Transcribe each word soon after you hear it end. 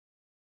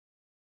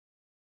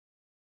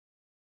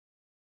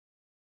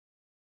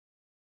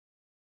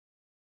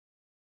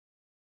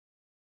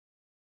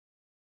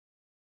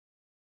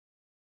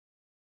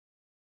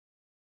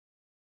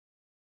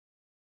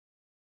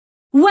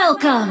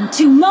Welcome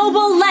to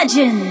Mobile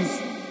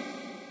Legends!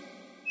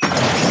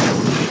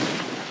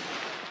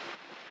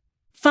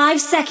 5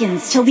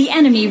 seconds till the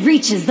enemy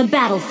reaches the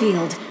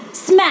battlefield.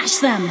 Smash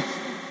them!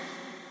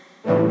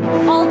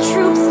 All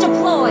troops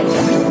deployed!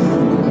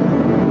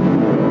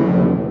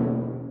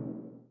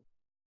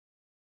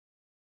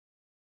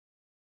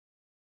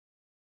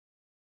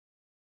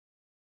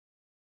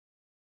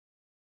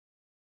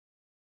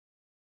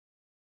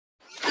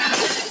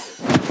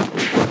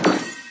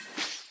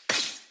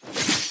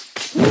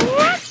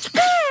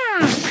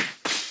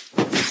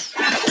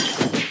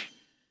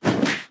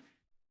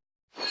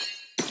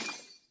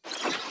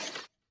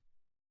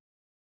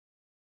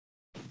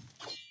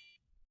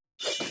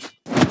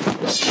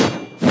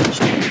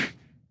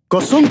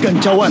 Kosongkan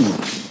cawanmu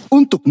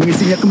untuk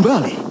mengisinya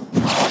kembali.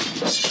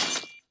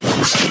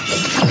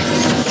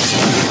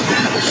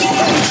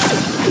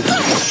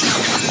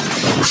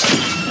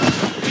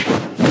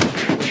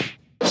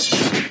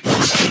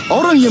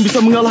 Orang yang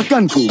bisa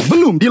mengalahkanku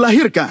belum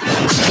dilahirkan.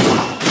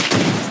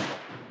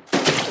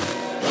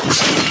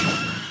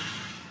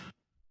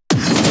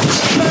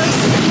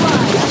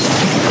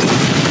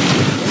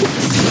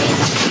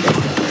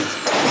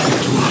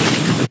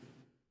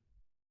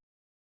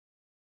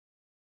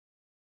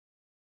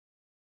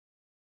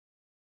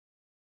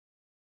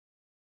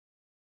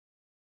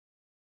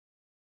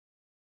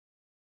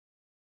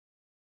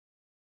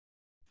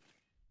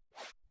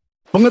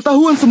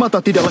 Pengetahuan semata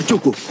tidaklah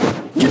cukup.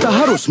 Kita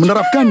harus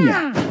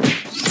menerapkannya.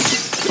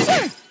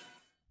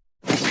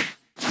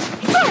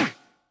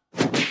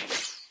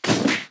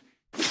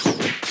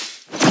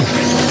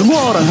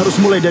 Semua orang harus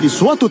mulai dari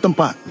suatu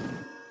tempat.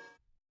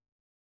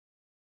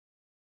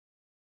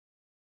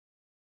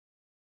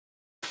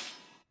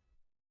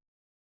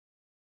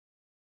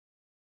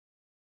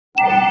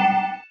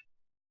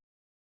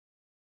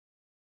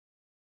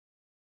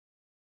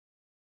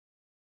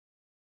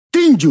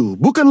 Tinju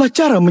bukanlah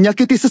cara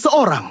menyakiti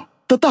seseorang,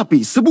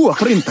 tetapi sebuah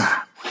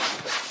perintah.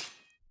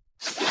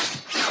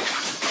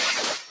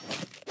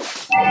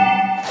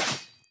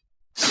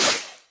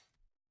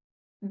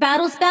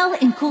 Battle spell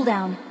in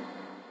cooldown.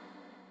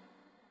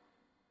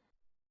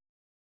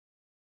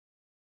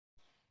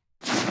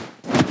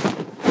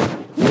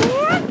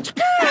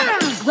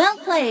 Well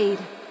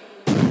played.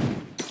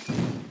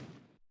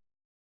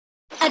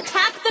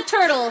 Attack the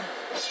turtle.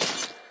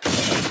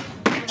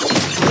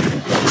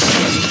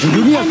 Di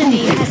dunia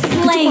Enemy kungfu, has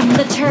slain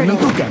the turtle.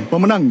 menentukan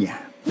pemenangnya.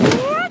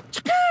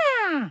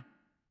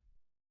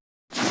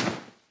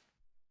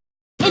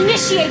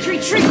 Initiate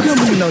retreat. Tidak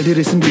mengenal diri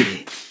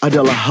sendiri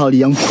adalah hal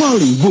yang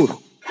paling buruk.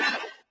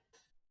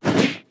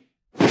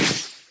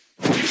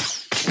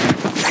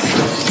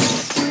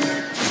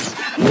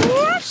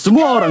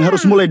 Semua orang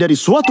harus mulai dari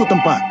suatu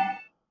tempat.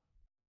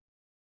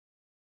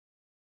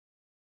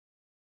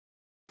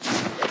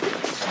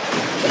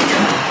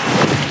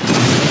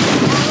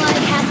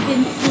 Ally has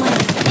been slain.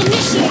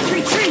 Initiate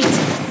retreat.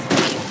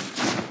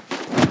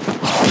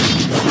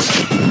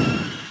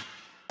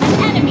 An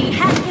enemy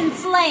has been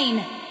slain.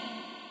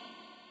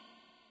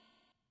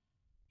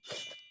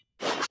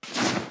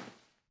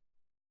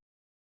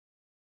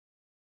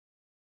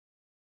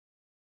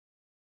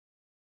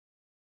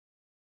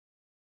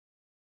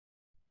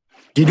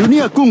 Di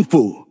dunia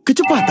kungfu,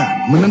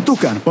 kecepatan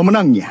menentukan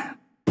pemenangnya.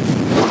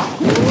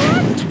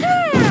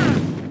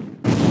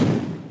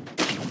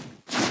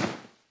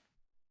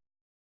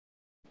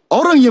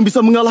 Orang yang bisa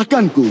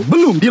mengalahkanku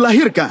belum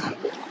dilahirkan.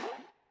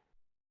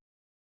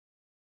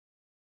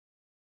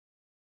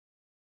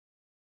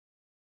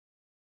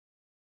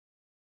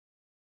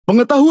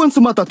 Pengetahuan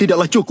semata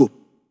tidaklah cukup.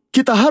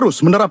 Kita harus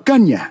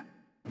menerapkannya.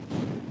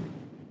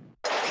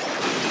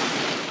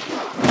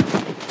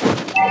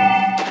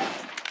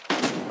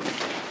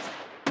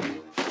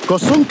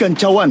 Kosongkan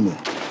cawanmu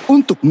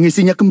untuk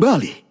mengisinya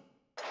kembali.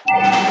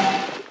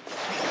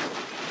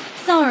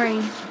 Sorry.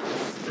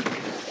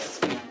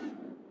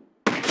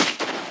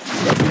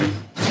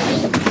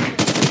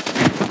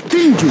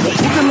 Tinju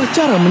bukanlah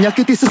cara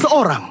menyakiti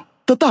seseorang,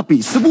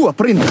 tetapi sebuah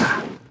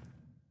perintah.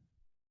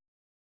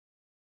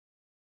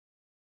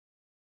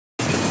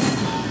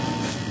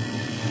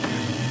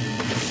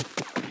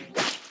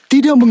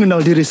 Tidak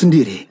mengenal diri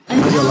sendiri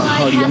adalah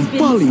hal yang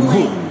paling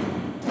buruk.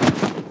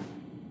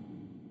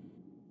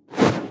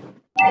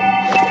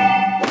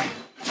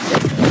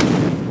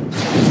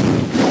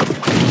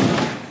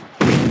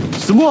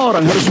 Semua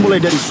orang harus mulai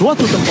dari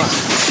suatu tempat.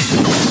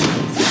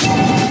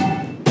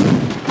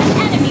 An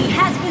enemy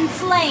has been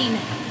slain.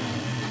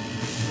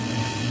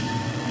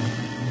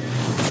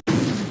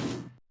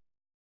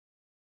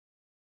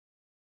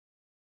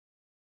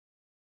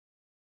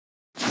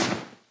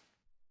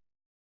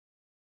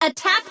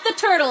 Attack the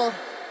turtle.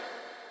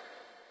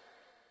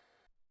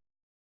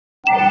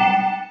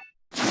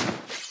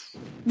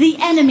 The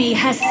enemy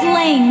has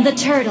slain the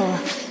turtle.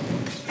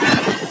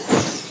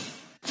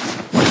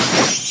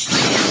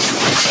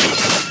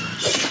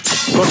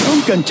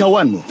 Kosongkan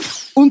cawanmu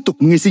untuk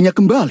mengisinya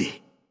kembali.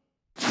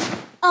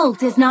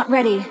 Ult is not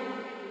ready.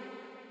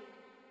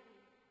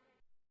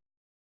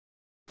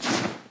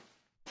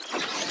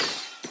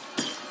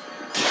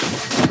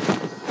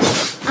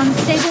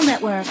 Unstable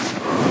network.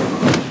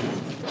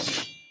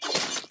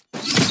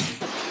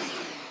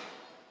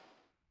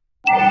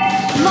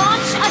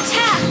 Launch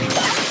attack!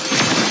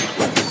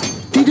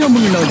 Tidak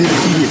mengenal diri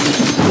sendiri.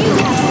 You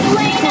have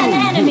slain an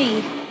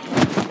enemy!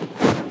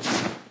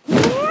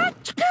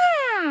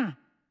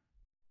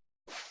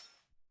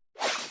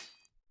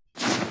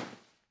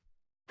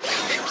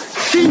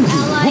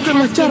 Tinju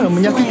bukanlah cara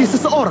menyakiti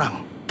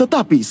seseorang,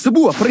 tetapi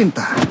sebuah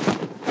perintah.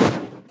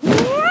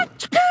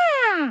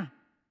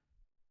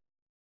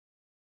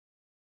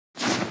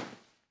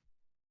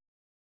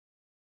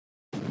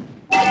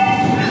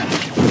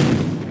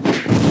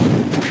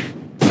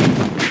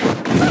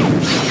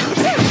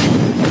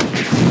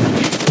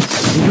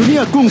 Di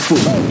dunia kungfu,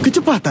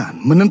 kecepatan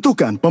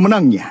menentukan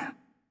pemenangnya.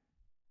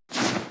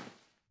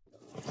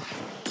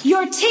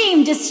 Your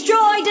team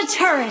destroyed a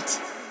turret!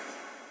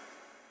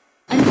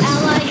 An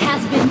ally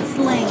has been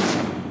slain.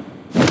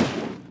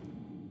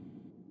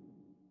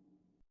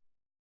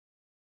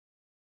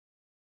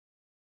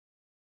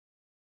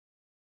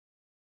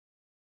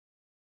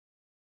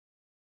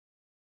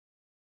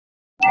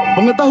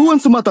 Pengetahuan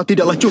semata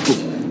tidaklah cukup.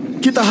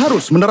 Kita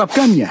harus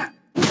menerapkannya.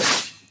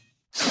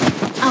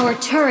 Our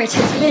turret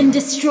has been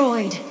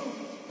destroyed.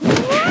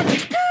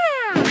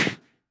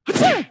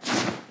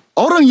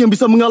 Orang yang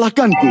bisa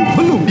mengalahkanku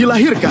belum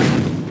dilahirkan.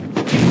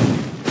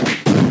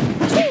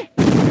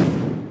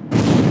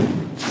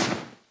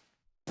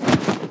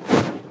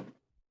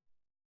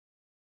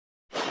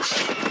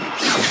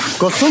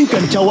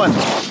 Kosongkan cawan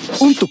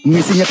untuk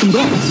mengisinya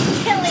kembali.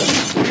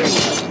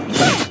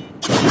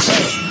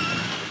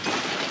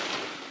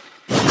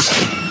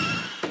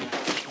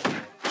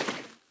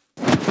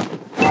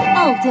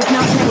 Ult is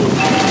not ready.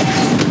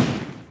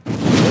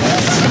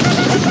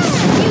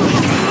 You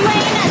have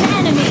slain an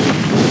enemy.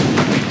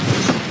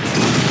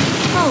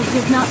 Ult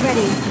is not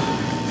ready.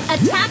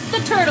 Attack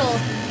the turtle.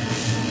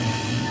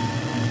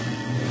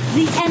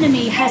 The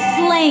enemy has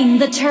slain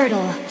the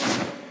turtle.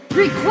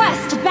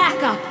 Request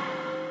backup.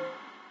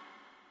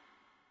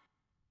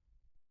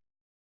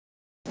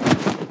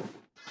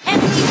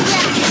 Enemy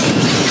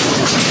rampage.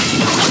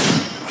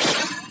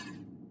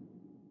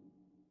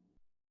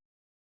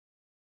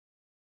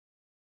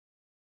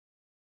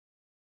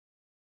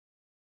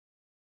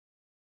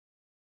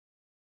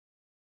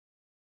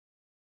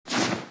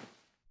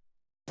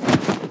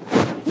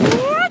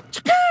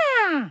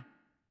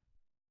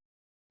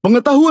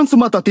 Pengetahuan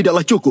semata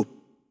tidaklah cukup.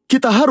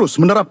 Kita harus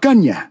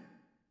menerapkannya.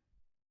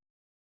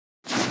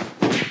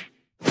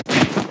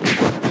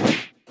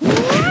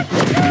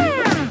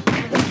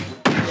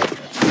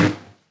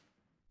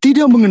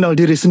 Tidak mengenal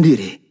diri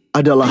sendiri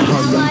adalah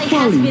hal yang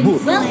paling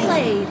buruk. Well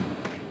played.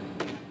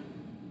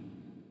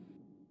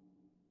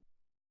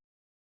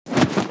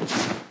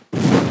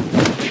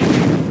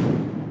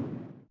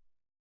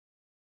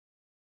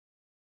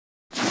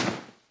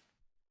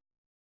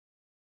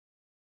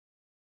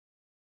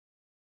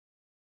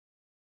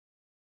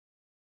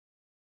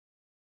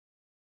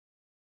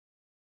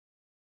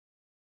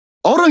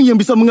 Orang yang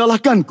bisa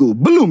mengalahkanku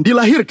belum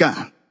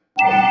dilahirkan.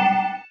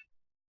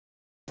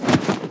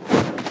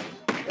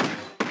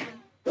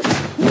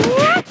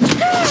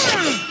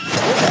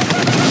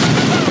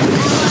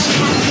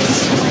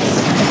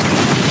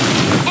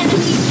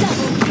 Enemy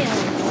double kill.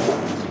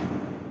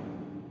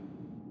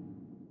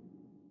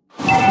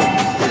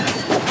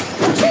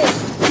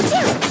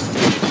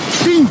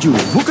 Tinju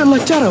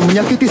bukanlah cara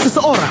menyakiti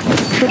seseorang,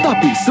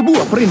 tetapi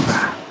sebuah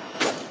perintah.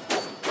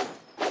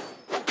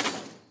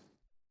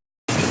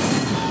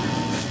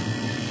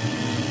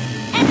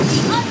 Enemy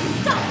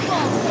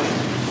unstoppable.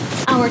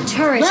 Our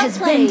turret has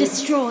been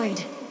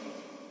destroyed.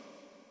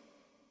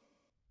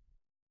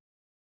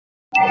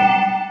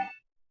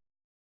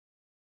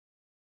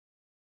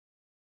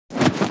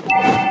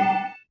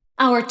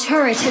 Our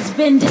turret has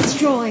been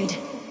destroyed.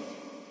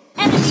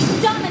 Enemy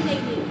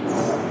dominating.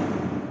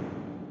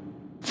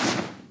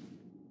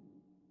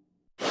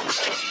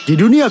 Di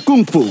dunia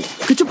kungfu,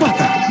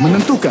 kecepatan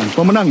menentukan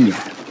pemenangnya.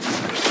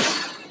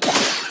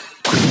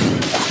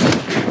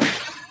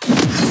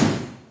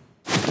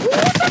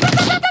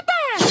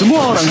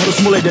 Semua orang harus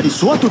mulai dari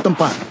suatu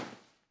tempat.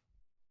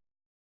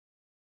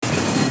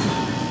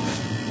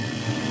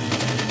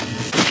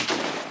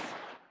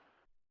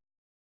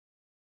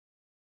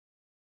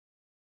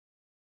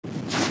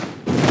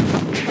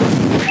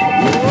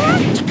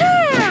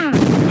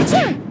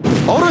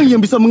 Orang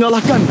yang bisa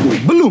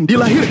mengalahkanku belum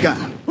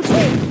dilahirkan.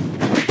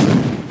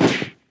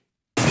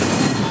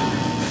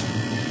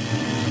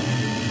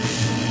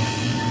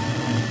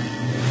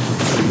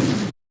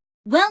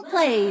 Well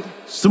played.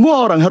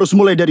 Semua orang harus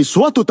mulai dari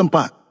suatu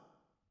tempat.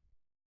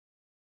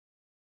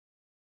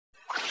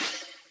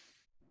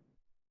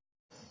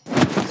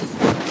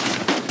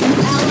 An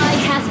ally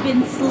has been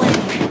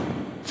slain.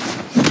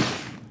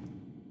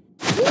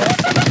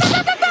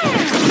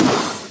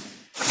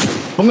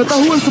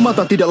 Pengetahuan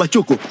semata tidaklah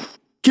cukup.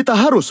 Kita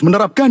harus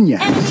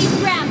menerapkannya. Enemy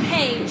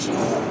rampage.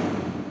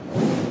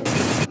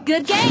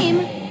 Good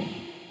game.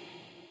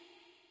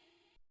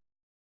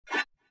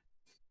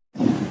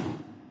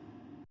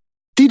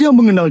 Tidak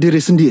mengenal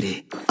diri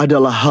sendiri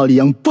adalah hal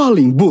yang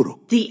paling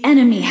buruk. The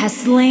enemy has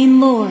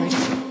slain Lord.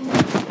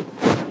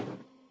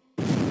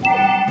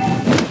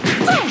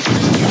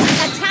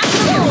 Attack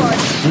the Lord.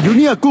 Di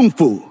dunia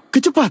kungfu,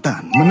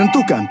 kecepatan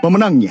menentukan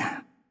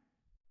pemenangnya.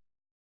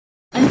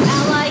 An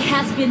ally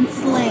has been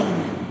slain.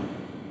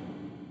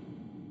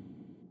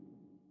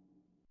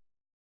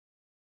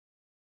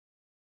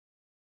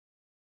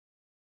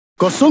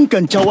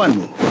 Kosongkan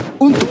cawanmu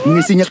untuk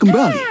mengisinya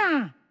kembali.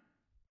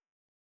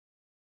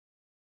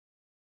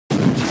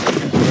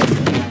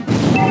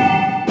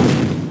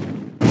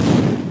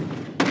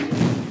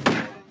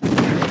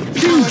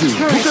 Tinju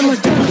bukanlah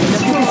cara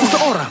menyakiti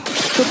seseorang,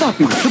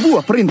 tetapi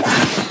sebuah perintah.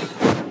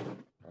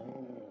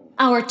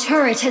 Our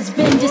turret has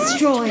been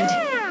destroyed.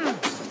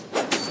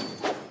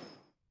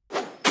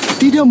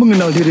 Tidak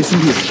mengenal diri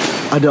sendiri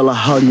adalah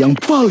hal yang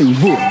paling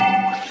buruk.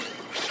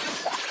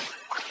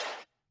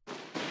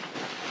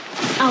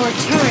 Our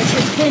turret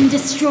has been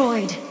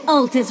destroyed.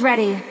 Ult is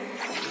ready.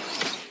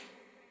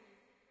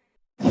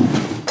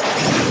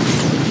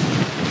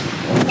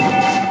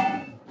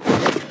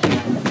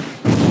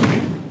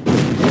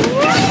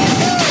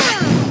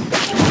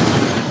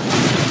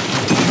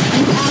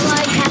 An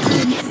ally has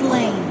been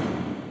slain.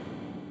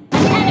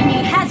 An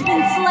enemy has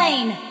been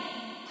slain.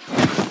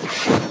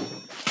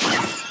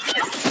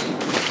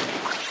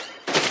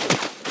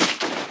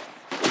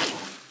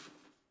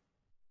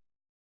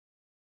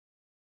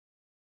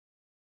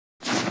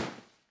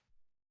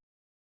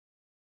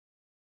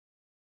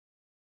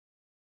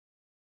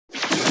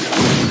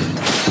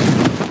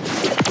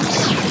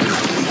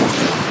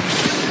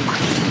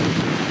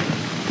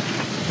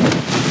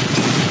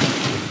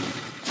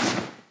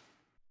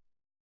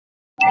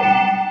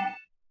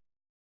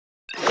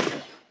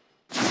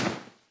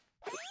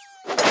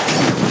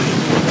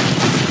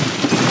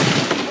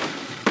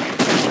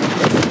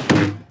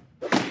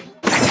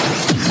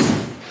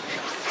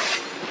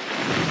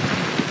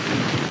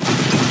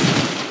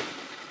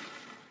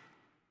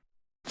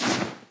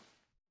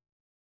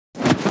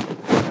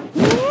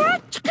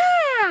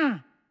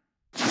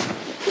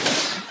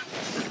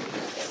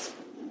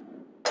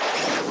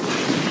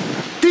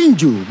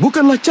 Tinju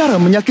bukanlah cara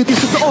menyakiti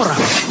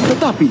seseorang,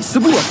 tetapi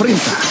sebuah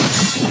perintah.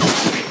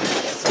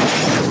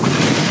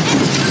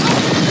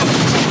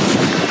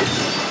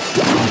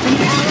 An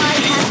ally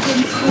has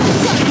been slain.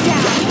 Shut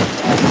down.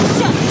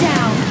 Shut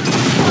down.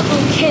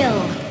 Double kill.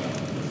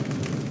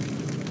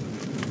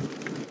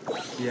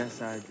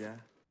 Biasa aja.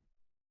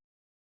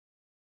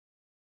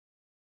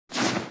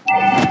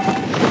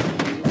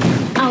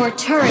 Our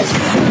turret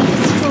has been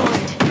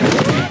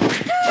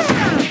destroyed.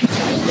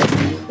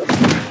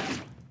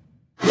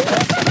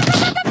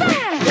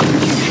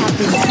 Have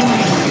been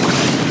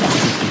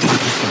slain.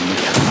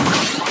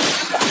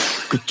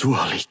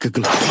 Kecuali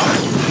kegelapan.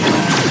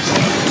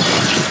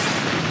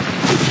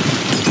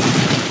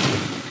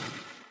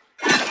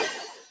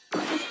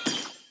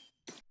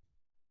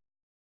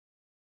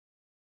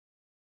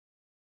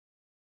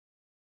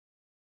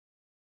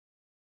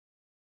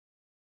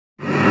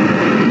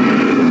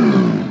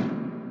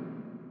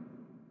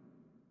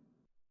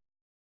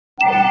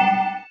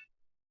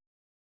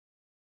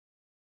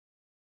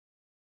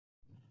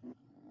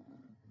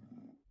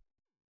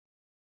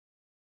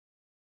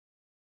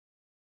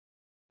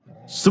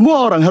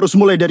 Semua orang harus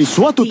mulai dari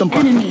suatu The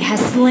tempat. enemy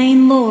has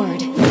slain Lord.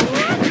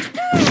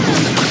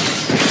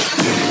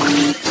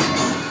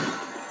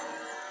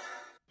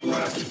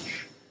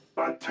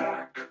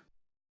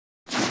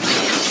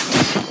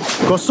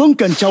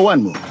 Kosongkan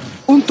cawanmu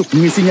untuk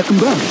mengisinya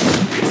kembali.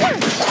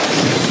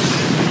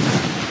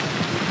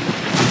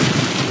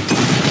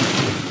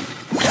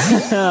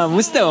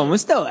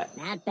 مستوى.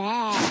 Not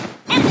bad.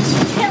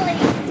 Enemy killing.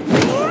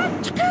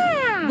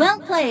 Well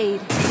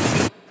played.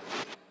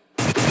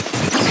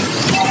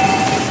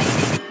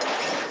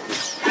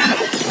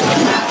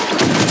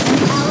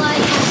 An ally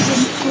has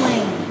been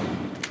slain.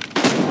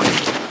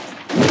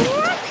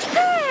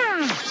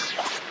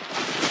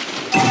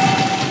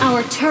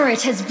 Our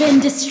turret has been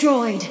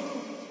destroyed.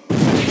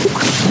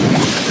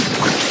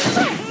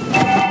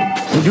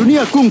 Di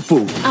dunia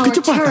kungfu, Our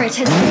kecepatan turret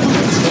has been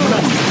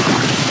destroyed.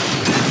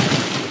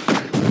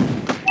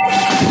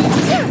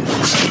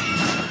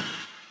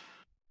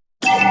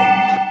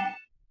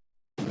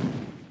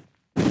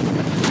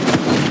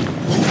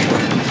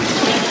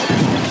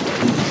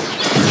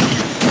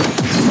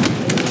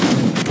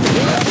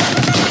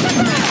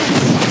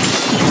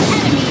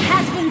 Enemy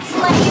has been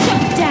slain.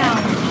 Shut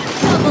down.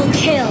 Double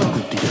kill.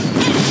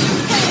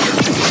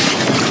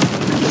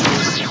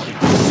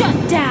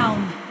 Shut down.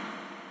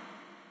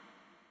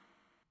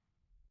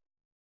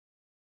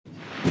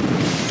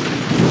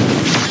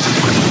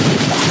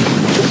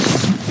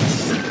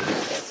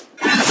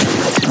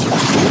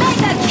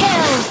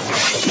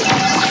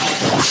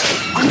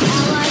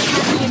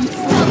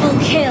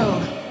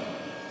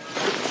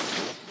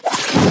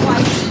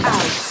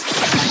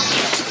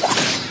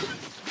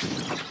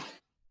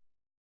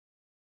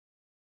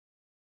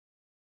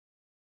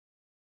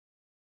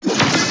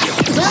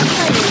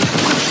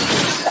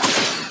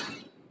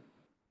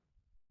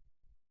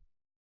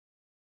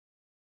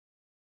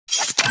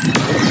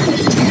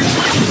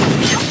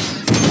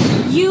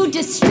 You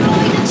destroyed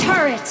a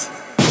turret!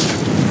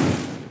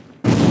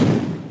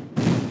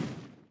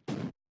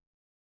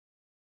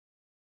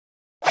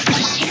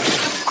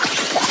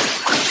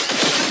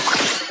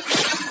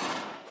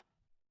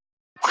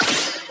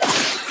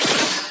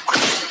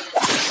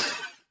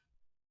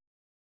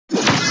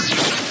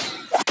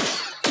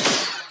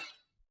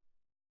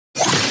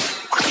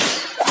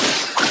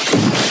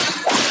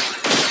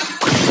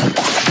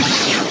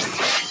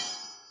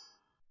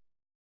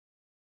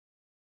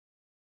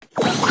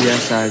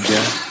 Biasa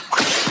aja.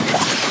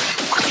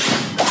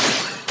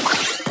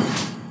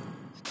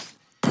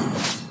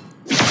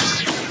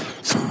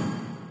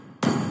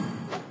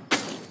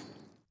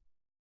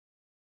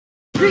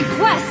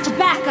 Request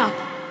backup!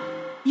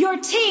 Your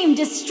team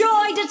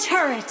destroyed a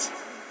turret!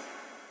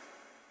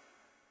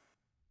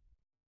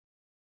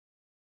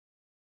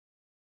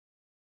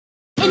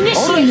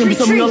 Orang yang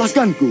bisa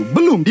mengalahkanku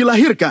belum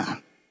dilahirkan.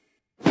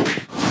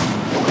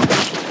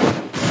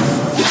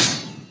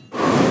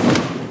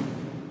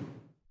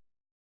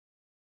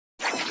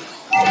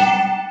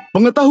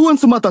 Pengetahuan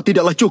semata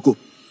tidaklah cukup.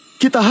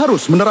 Kita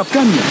harus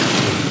menerapkannya.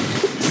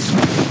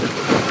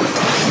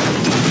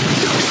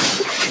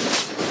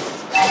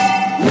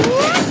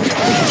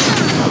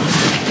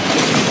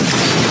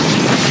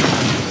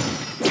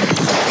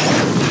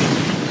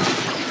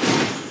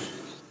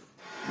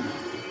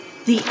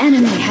 The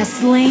enemy has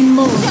slain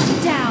Lord.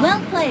 Down. Well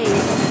played.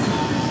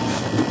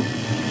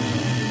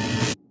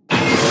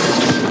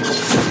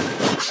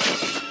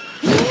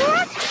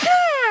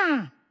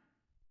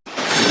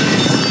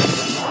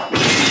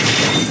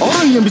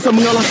 Orang yang bisa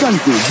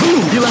mengalahkanku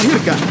belum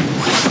dilahirkan.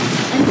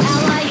 An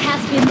ally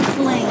has been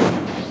slain.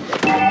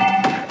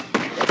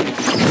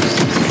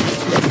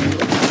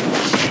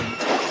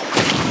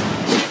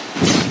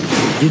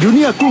 Di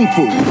dunia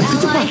kungfu,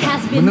 kecepatan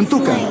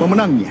menentukan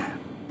pemenangnya.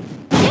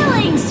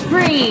 Killing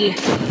spree!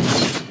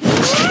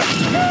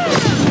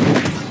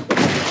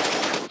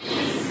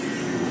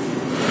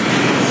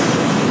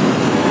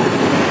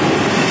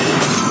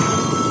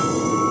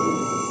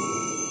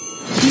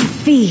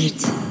 Defeat!